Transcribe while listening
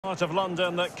Part of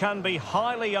London that can be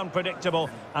highly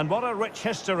unpredictable, and what a rich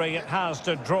history it has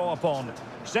to draw upon.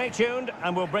 Stay tuned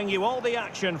and we'll bring you all the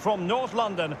action from North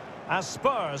London as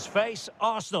Spurs face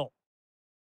Arsenal.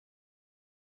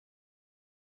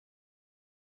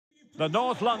 The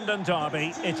North London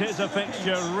derby, it is a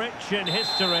fixture rich in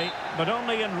history, but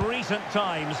only in recent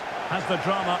times has the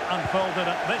drama unfolded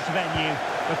at this venue,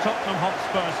 the Tottenham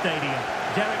Hotspur Stadium.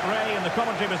 Derek Ray in the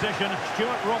commentary position,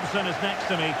 Stuart Robson is next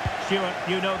to me. Stuart,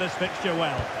 you know this fixture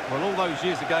well. Well, all those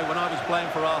years ago when I was playing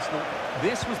for Arsenal,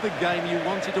 this was the game you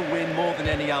wanted to win more than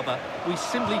any other. We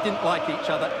simply didn't like each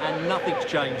other and nothing's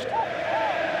changed.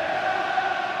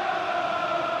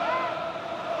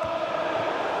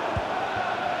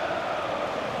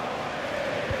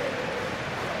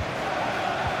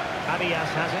 Arias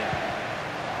has it.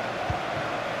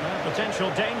 Potential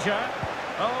danger.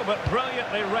 Oh, but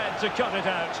brilliantly read to cut it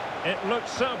out. It looked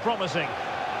so promising.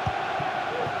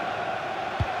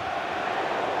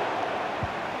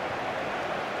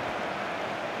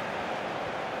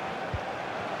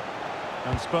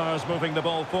 And Spurs moving the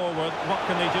ball forward. What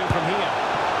can they do from here?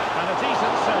 And a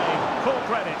decent save. Full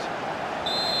credit.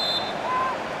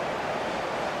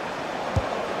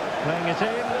 Playing it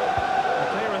in. The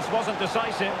clearance wasn't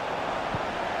decisive.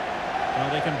 Well,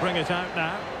 they can bring it out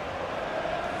now.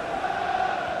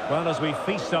 Well, as we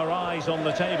feast our eyes on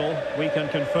the table, we can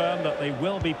confirm that they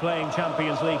will be playing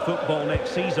Champions League football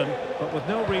next season, but with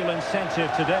no real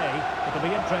incentive today. It'll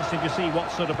be interesting to see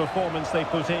what sort of performance they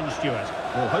put in, Stuart.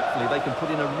 Well, hopefully they can put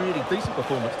in a really decent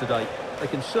performance today. They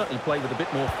can certainly play with a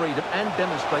bit more freedom and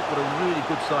demonstrate what a really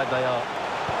good side they are.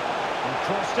 And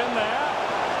crossed in there.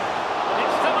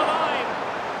 It's still alive.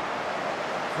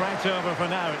 Threat over for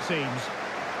now, it seems.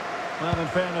 Well, in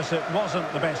fairness, it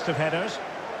wasn't the best of headers.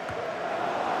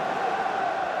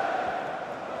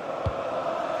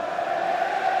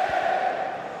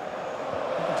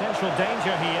 Potential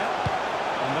danger here.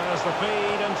 And there's the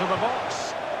feed into the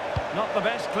box. Not the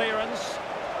best clearance.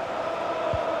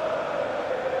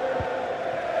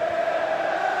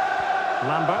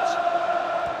 Lambert.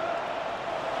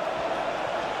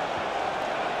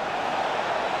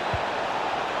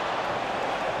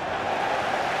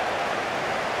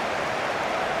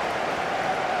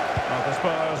 The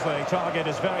Spurs, the target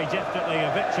is very definitely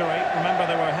a victory. Remember,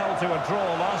 they were held to a draw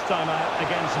last time out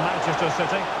against Manchester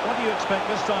City. What do you expect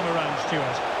this time around,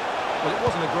 Stuart? Well, it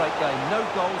wasn't a great game. No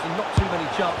goals and not too many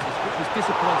chances, which was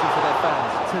disappointing for their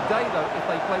fans. Today, though, if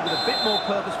they play with a bit more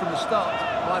purpose from the start,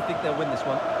 I think they'll win this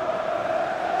one.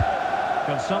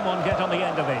 Can someone get on the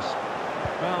end of this?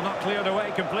 Well, not cleared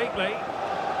away completely.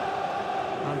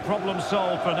 And problem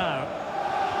solved for now.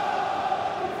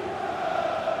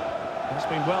 It's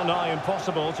been well-nigh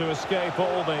impossible to escape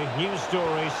all the news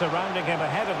stories surrounding him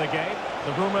ahead of the game.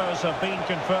 The rumours have been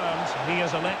confirmed. He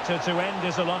has elected to end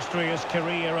his illustrious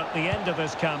career at the end of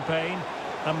this campaign.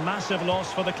 A massive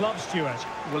loss for the club, Stuart.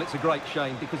 Well, it's a great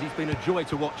shame because he's been a joy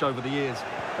to watch over the years.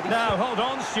 Now, hold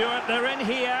on, Stuart. They're in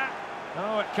here.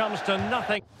 Oh, it comes to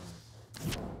nothing.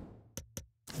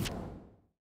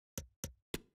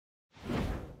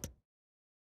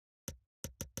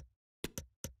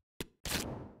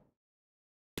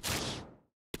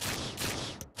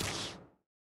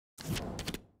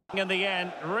 In the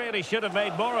end, really should have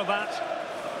made more of that.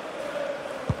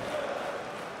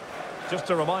 Just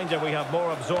a reminder, we have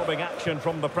more absorbing action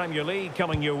from the Premier League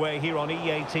coming your way here on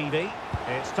EA TV.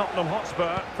 It's Tottenham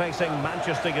Hotspur facing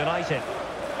Manchester United.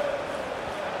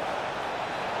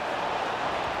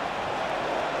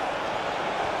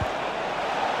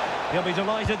 He'll be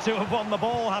delighted to have won the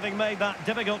ball, having made that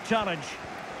difficult challenge.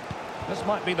 This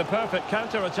might be the perfect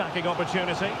counter-attacking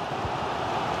opportunity.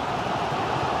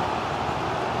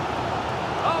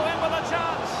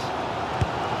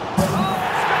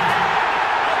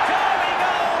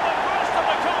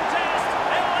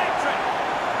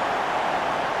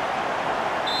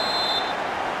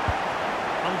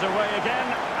 Underway again,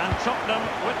 and Tottenham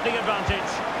with the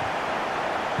advantage.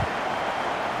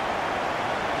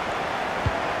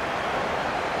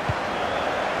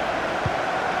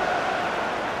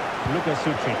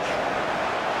 Sucic.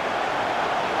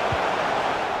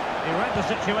 He read the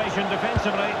situation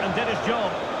defensively and did his job.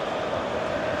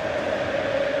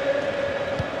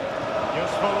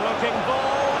 Useful looking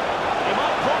ball. He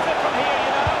might profit from here,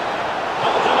 you know.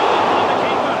 Oh, denied by the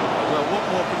keeper. Well, what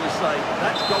more can you say?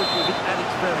 That's goalkeeping at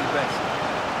its very best.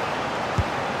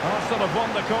 Arsenal have won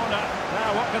the corner. Now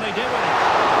what can they do with it?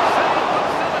 Save, but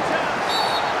still a chance.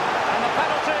 And the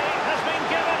penalty has been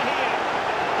given here.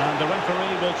 And the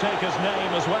referee will take his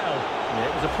name as well. Yeah,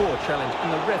 it was a poor challenge,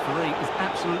 and the referee is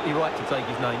absolutely right to take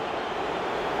his name.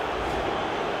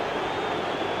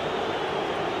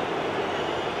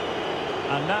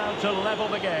 And now to level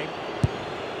the game.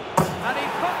 And he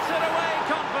puts it away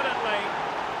confidently.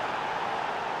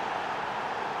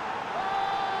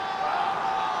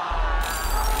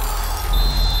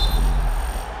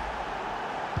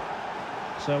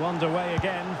 So underway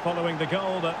again, following the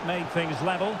goal that made things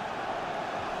level.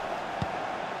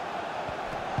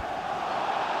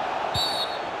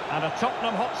 And a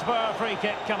Tottenham Hotspur free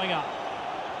kick coming up.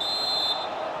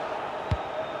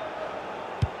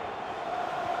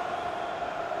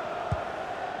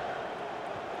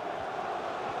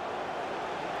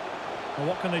 Well,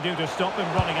 what can they do to stop him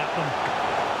running at them?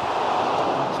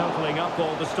 And totalling up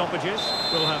all the stoppages,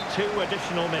 we'll have 2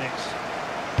 additional minutes.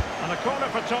 And a corner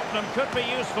for Tottenham could be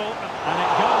useful, and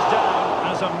it goes down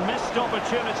as a missed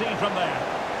opportunity from there.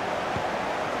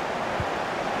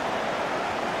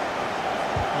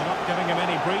 They're not giving him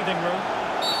any breathing room.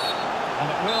 And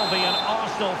it will be an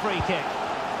Arsenal free kick.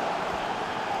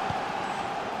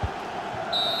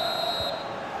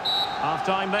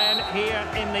 Half-time then, here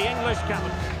in the English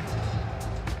capital.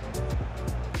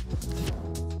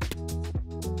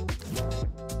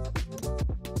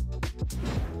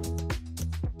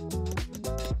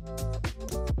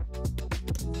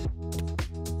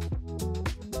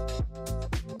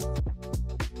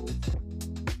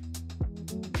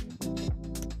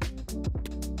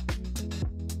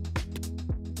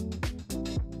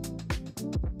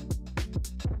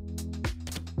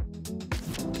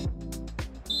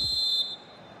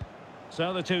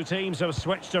 So the 2 teams have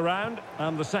switched around,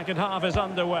 and the second half is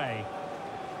underway.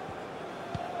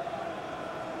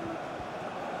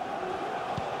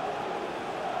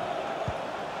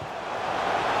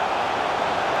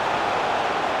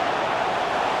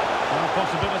 Some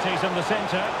possibilities in the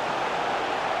centre.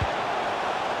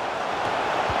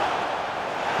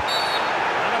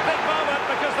 And a big moment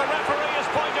because the referee has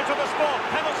pointed to the spot.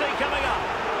 Penalty coming up.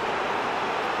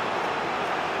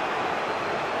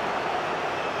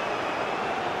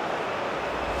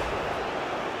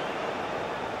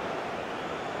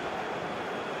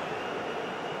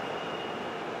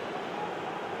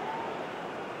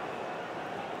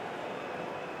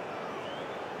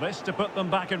 This to put them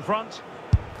back in front.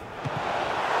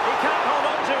 He can't hold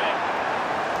on to it.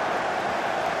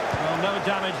 Well, no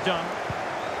damage done.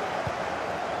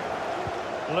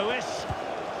 Lewis.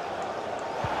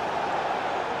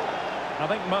 I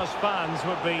think most fans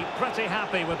would be pretty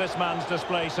happy with this man's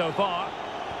display so far.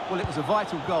 Well, it was a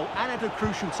vital goal and at a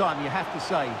crucial time, you have to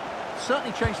say.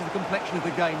 Certainly changes the complexion of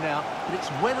the game now, but it's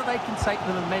whether they can take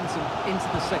the momentum into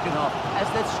the second half, as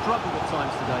they've struggled at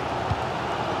times today.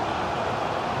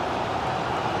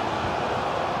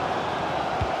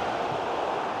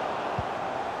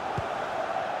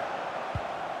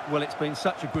 Well, it's been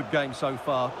such a good game so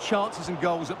far. Chances and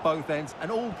goals at both ends,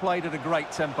 and all played at a great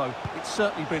tempo. It's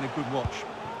certainly been a good watch.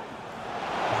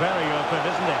 Very open,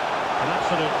 isn't it? An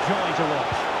absolute joy to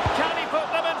watch. Can he put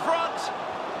them in front?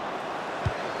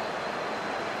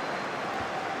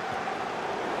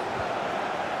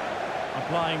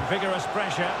 Applying vigorous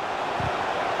pressure.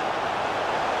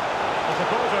 The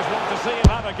supporters want to see him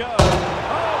have a go.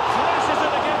 Oh, flashes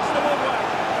it against the woodwork.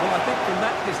 Well, I think from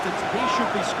that distance, he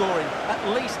should be scoring. At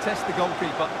least test the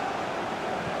goalkeeper.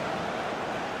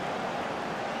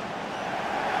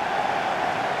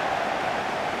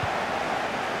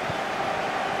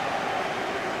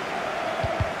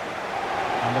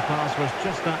 And the pass was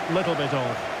just that little bit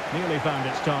off. Nearly found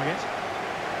its target.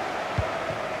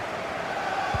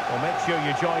 Well, make sure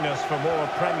you join us for more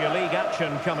Premier League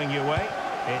action coming your way.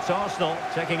 It's Arsenal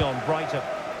taking on Brighton.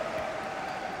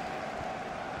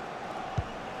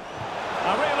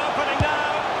 A real opening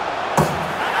now.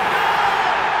 And a goal!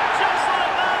 Just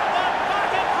like that, one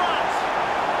back in front.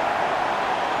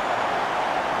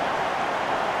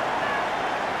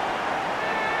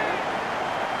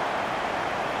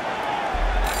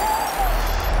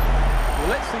 Well,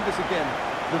 let's see this again.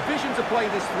 The vision to play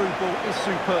this through ball is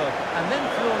superb. And then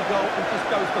through on goal, and just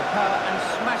goes for power and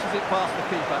smashes it past the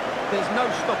keeper. There's no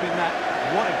stopping that.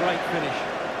 What a great finish.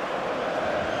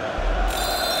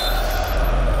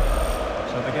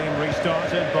 So the game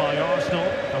restarted by Arsenal.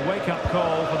 A wake-up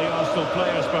call for the Arsenal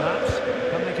players, perhaps.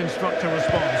 Can they construct a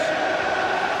response?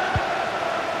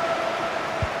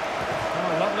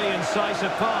 Oh, lovely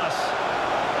incisive pass.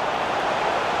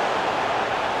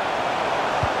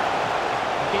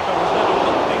 The keeper was never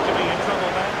likely to be in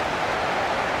trouble there.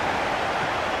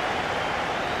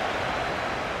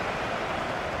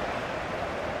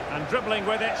 And dribbling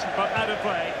with it, but out of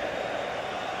play.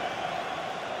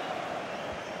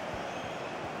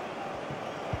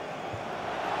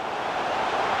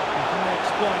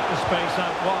 Exploit the space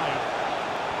out wide.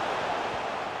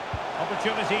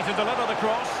 Opportunity to deliver the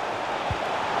cross.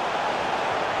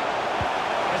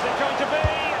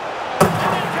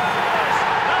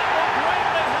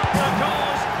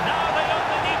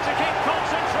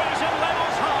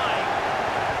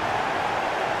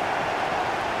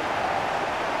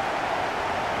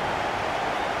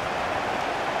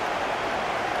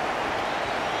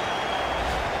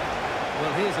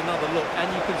 here's another look, and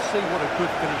you can see what a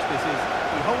good finish this is.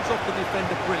 He holds off the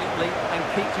defender brilliantly and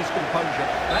keeps his composure.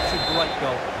 That's a great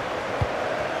goal.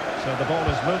 So the ball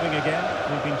is moving again.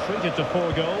 We've been treated to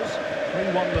 4 goals.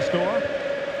 3-1 the score.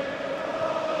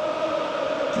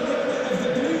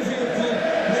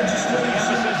 The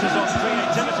emphasis is on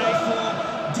creativity.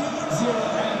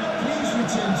 Please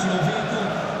return to your vehicle.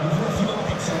 You've left your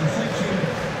exam. Thank you.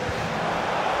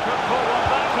 Could pull one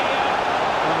back here.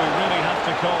 Well, we really have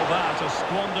to call that a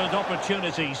squandered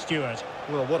opportunity, Stuart.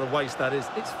 Well, what a waste that is.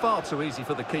 It's far too easy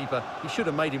for the keeper. He should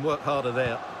have made him work harder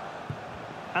there.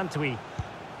 Antwi. It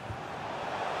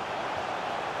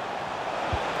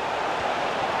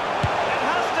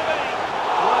has to be.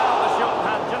 Well, the shot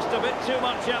had just a bit too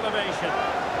much elevation.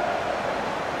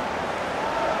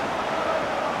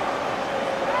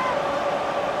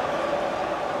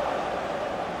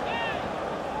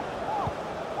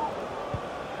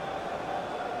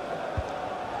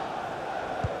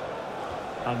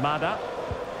 Almada.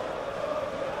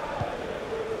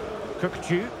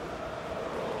 Kukcu.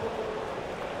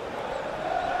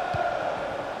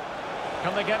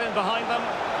 Can they get in behind them?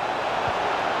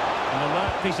 An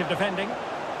alert piece of defending.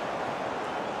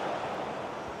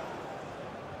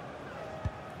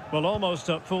 Well, almost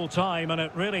at full time, and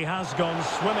it really has gone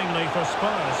swimmingly for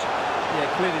Spurs. Yeah,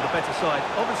 clearly the better side.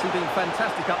 Obviously being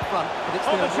fantastic up front, but it's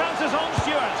Oh, the chance is on,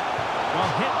 Stuart. Well,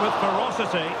 hit with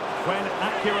ferocity when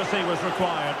accuracy was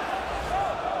required.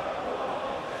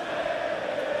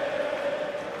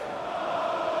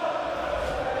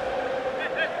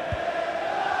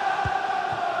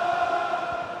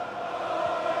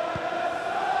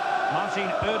 Martin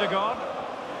Ødegaard.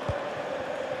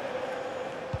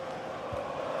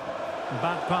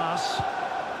 Bad pass.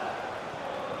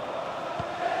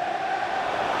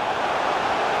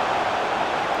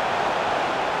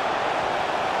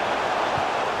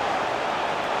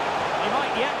 He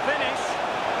might yet finish.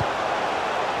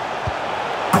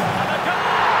 And a goal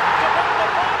to put the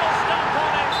final stamp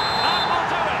on it. That will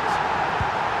do it.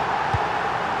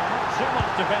 Not too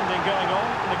much defending going on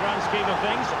in the grand scheme of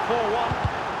things.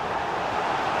 4-1.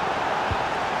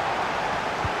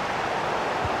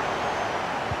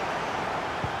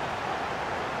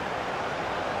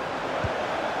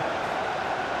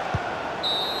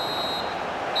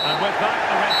 And with that,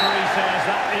 the referee says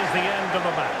that is the end of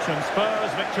the match. And Spurs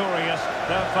victorious.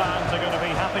 Their fans are going to be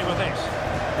happy with this.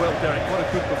 Well, Derek, what a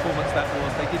good performance that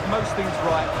was. They did most things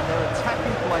right, and their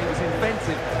attacking play was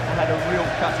inventive and had a real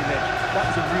cutting edge. That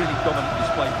was a really dominant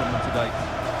display from them today.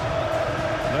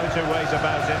 No two ways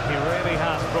about it. He really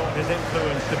has brought his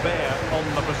influence to bear on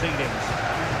the proceedings.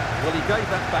 Well, he gave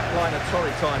that back line a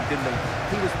torrid time, didn't he?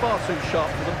 He was far too sharp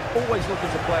for them, always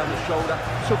looking to play on the shoulder,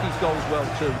 took his goals well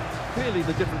too. Clearly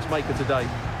the difference maker today.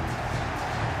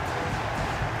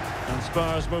 And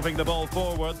Spurs moving the ball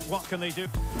forward. What can they do?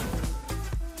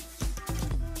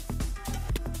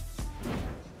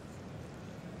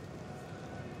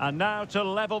 And now to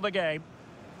level the game.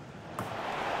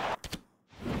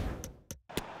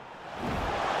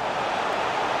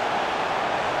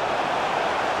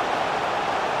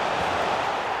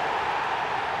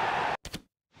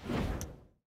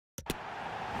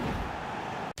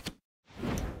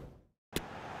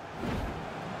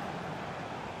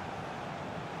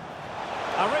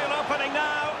 A real opening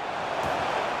now.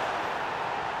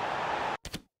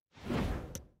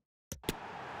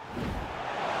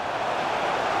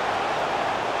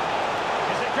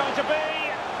 Is it going to be?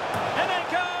 In it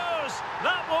goes!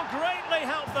 That will greatly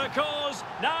help the cause.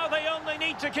 Now they only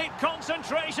need to keep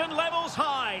concentration levels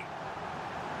high.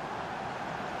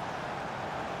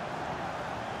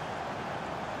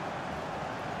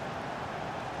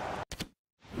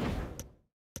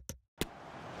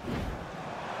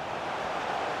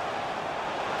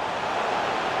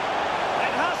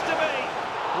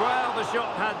 Well, the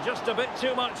shot had just a bit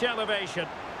too much elevation.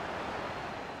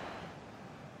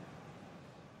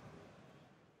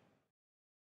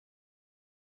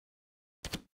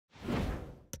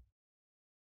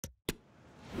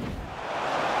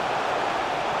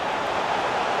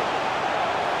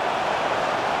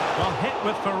 Well, hit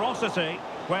with ferocity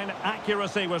when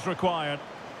accuracy was required.